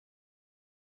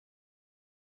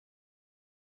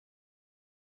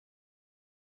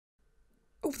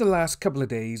Over the last couple of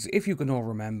days, if you can all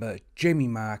remember, Jamie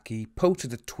Marchi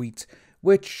posted a tweet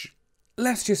which,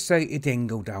 let's just say, it didn't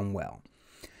go down well.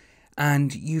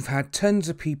 And you've had tons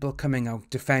of people coming out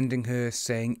defending her,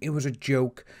 saying it was a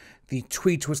joke, the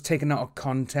tweet was taken out of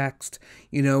context,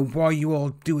 why are you all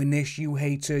doing this, you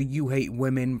hate her, you hate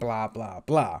women, blah blah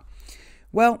blah.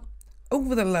 Well,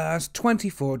 over the last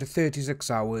 24 to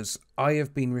 36 hours, I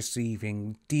have been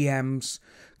receiving DMs,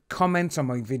 comments on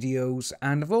my videos,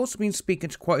 and I've also been speaking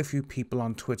to quite a few people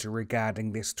on Twitter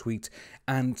regarding this tweet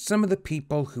and some of the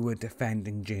people who are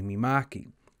defending Jamie Marchi.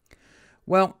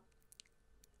 Well,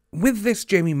 with this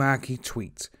Jamie Marchi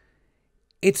tweet,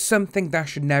 it's something that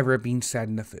should never have been said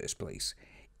in the first place.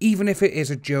 Even if it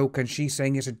is a joke and she's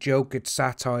saying it's a joke, it's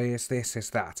satire, it's this, it's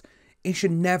that, it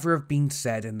should never have been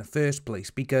said in the first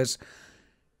place because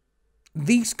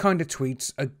these kind of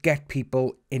tweets get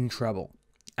people in trouble.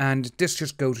 And this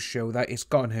just goes to show that it's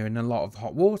gotten her in a lot of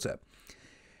hot water.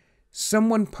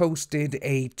 Someone posted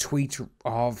a tweet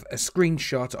of a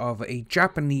screenshot of a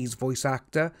Japanese voice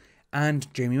actor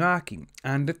and Jamie Marchi,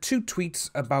 and the two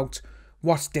tweets about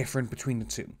what's different between the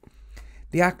two.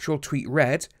 The actual tweet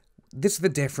read, "This is the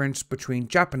difference between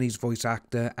Japanese voice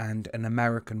actor and an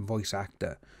American voice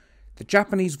actor. The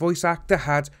Japanese voice actor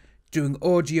had doing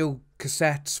audio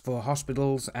cassettes for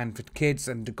hospitals and for kids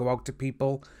and to go out to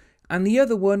people. And the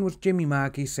other one was Jamie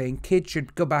Marchi saying kids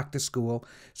should go back to school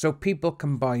so people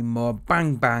can buy more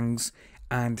bang bangs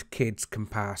and kids can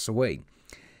pass away."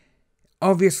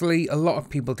 Obviously, a lot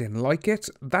of people didn't like it.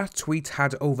 That tweet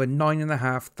had over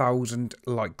 9,500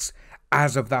 likes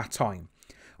as of that time.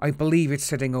 I believe it's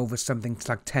sitting over something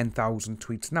like 10,000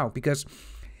 tweets now because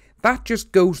that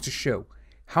just goes to show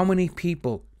how many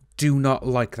people do not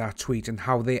like that tweet and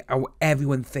how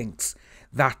everyone thinks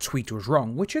that tweet was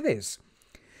wrong, which it is.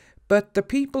 But the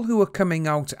people who are coming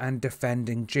out and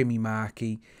defending Jamie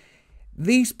Marchi,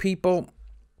 these people,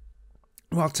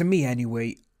 well, to me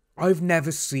anyway, I've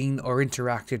never seen or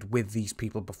interacted with these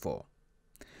people before.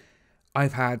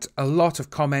 I've had a lot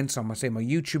of comments on my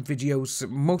YouTube videos,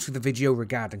 mostly the video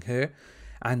regarding her,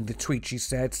 and the tweet she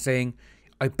said saying,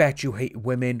 "I bet you hate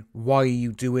women, why are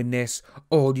you doing this?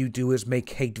 All you do is make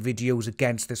hate videos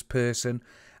against this person."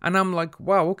 And I'm like,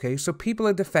 wow, okay, so people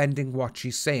are defending what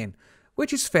she's saying.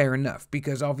 Which is fair enough,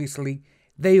 because obviously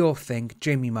they all think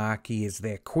Jamie Marchi is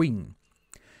their queen.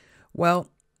 Well,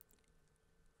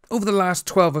 over the last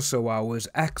 12 or so hours,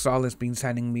 Exile has been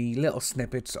sending me little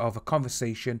snippets of a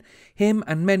conversation him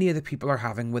and many other people are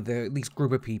having with these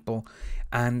group of people.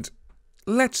 And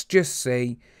let's just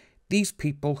say these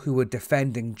people who are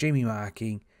defending Jamie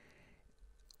Marchi,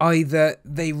 either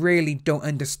they really don't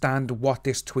understand what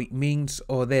this tweet means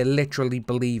or they're literally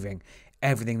believing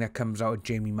everything that comes out of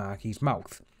Jamie Marchi's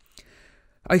mouth.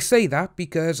 I say that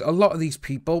because a lot of these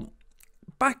people,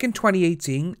 back in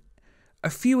 2018, a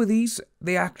few of these,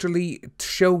 they actually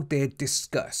showed their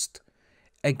disgust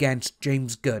against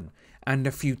James Gunn and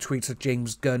a few tweets that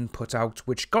James Gunn put out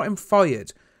which got him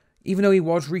fired. Even though he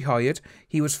was rehired,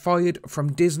 he was fired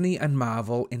from Disney and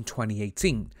Marvel in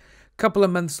 2018. A couple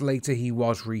of months later, he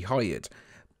was rehired.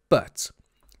 But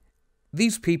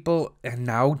these people are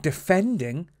now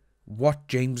defending what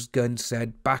James Gunn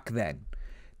said back then.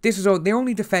 They're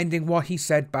only defending what he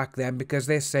said back then because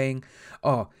they're saying,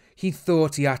 oh, he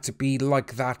thought he had to be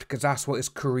like that because that's what his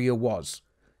career was.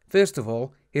 First of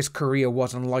all, his career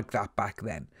wasn't like that back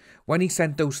then. When he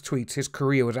sent those tweets, his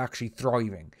career was actually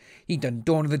thriving. He'd done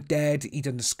Dawn of the Dead, he'd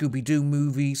done the Scooby-Doo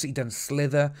movies, he'd done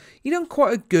Slither, he'd done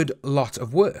quite a good lot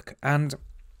of work. And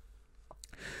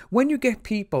when you get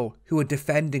people who are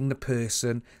defending the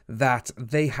person that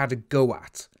they had a go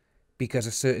at, because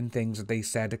of certain things that they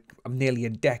said nearly a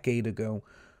decade ago,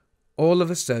 all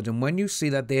of a sudden, when you see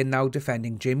that they're now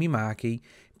defending Jamie Marchi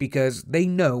because they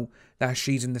know that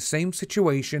she's in the same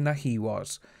situation that he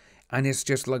was, and it's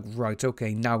just like, right,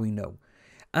 okay, now we know.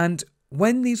 And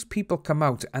when these people come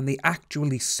out and they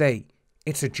actually say,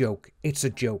 it's a joke, it's a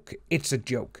joke, it's a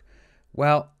joke,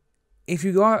 well, if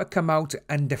you are to come out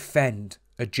and defend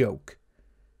a joke,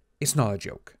 it's not a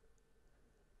joke.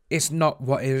 It's not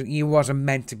what it wasn't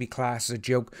meant to be classed as a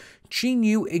joke. She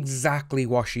knew exactly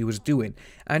what she was doing.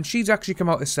 And she's actually come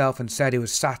out herself and said it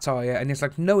was satire. And it's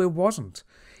like, no, it wasn't.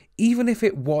 Even if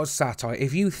it was satire,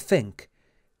 if you think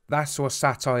that's what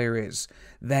satire is,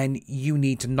 then you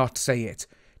need to not say it.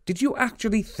 Did you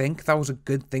actually think that was a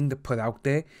good thing to put out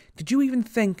there? Did you even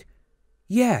think,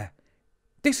 yeah,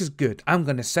 this is good. I'm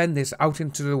going to send this out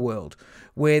into the world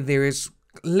where there is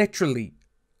literally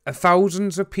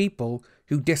thousands of people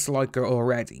who dislike her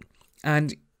already.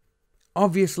 And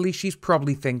obviously she's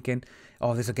probably thinking,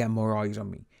 oh, this will get more eyes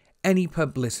on me. any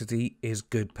publicity is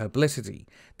good publicity.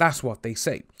 That's what they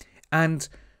say. And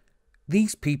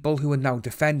these people who are now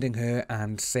defending her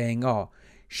and saying, oh,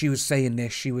 she was saying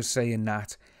this, she was saying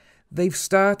that, they've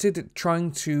started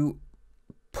trying to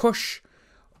push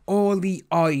all the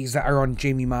eyes that are on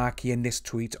Jamie Marchi in this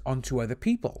tweet onto other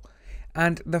people.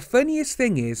 And the funniest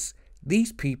thing is,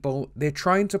 these people, they're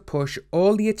trying to push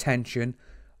all the attention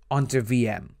onto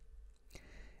VM.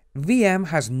 VM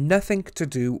has nothing to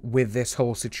do with this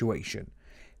whole situation.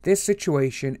 This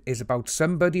situation is about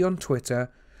somebody on Twitter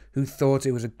who thought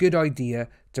it was a good idea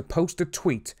to post a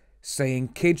tweet saying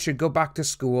kids should go back to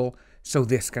school so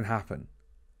this can happen.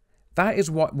 That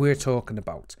is what we're talking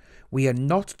about. We are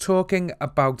not talking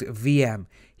about VM.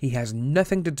 He has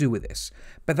nothing to do with this.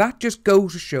 But that just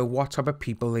goes to show what type of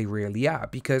people they really are.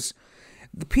 Because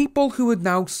the people who are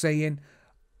now saying,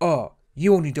 oh,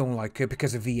 you only don't like her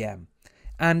because of VM.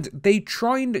 And they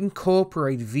try and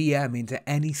incorporate VM into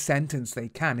any sentence they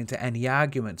can, into any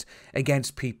argument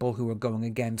against people who are going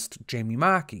against Jamie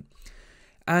Marchi.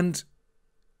 And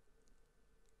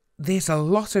there's a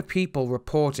lot of people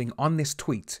reporting on this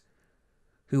tweet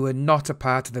who are not a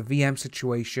part of the VM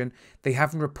situation. They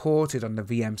haven't reported on the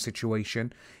VM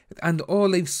situation. And all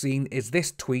they've seen is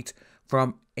this tweet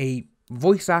from a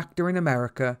voice actor in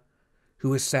America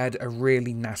who has said a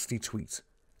really nasty tweet.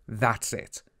 That's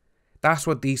it. That's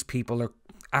what these people are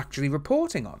actually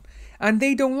reporting on. And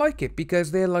they don't like it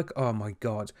because they're like, oh my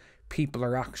God, people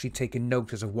are actually taking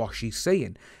notice of what she's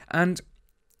saying. And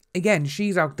again,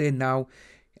 she's out there now.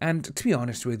 And to be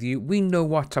honest with you, we know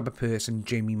what type of person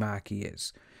Jamie Marchi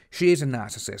is. She is a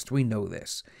narcissist, we know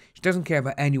this. She doesn't care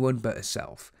about anyone but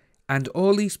herself. And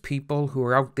all these people who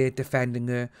are out there defending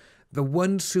her, the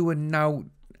ones who are now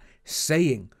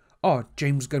saying, oh,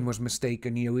 James Gunn was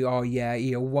mistaken, oh yeah,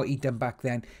 what he done back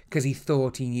then, because he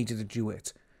thought he needed to do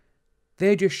it.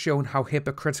 They're just showing how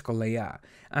hypocritical they are.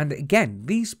 And again,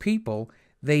 these people,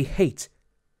 they hate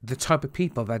the type of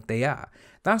people that they are.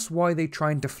 That's why they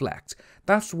try and deflect.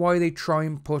 That's why they try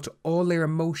and put all their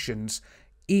emotions,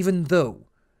 even though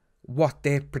what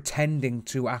they're pretending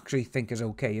to actually think is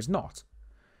okay is not.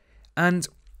 And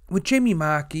with Jamie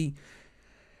Marchi,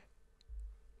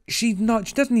 she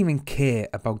doesn't even care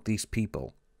about these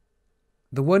people.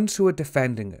 The ones who are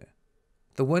defending her,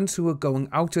 the ones who are going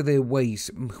out of their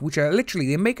ways, which are literally,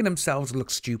 they're making themselves look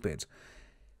stupid.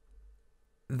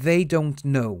 They don't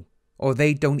know, or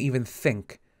they don't even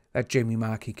think that Jamie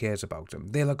Marchi cares about them.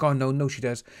 They're like, oh no, she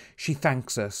does. She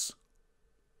thanks us.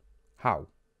 How?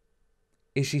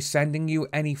 Is she sending you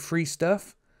any free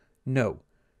stuff? No.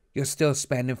 You're still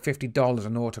spending $50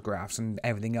 on autographs and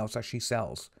everything else that she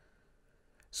sells.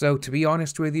 So, to be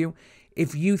honest with you,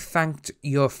 if you thanked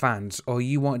your fans or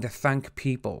you wanted to thank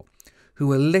people who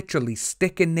are literally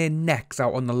sticking their necks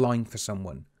out on the line for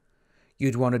someone,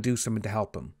 you'd want to do something to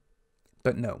help them.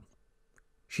 But no,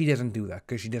 she doesn't do that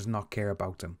because she does not care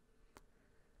about them.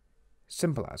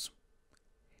 Simple as.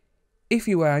 If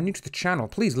you are new to the channel,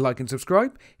 please like and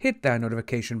subscribe, hit that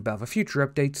notification bell for future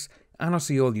updates, and I'll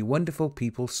see all you wonderful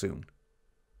people soon.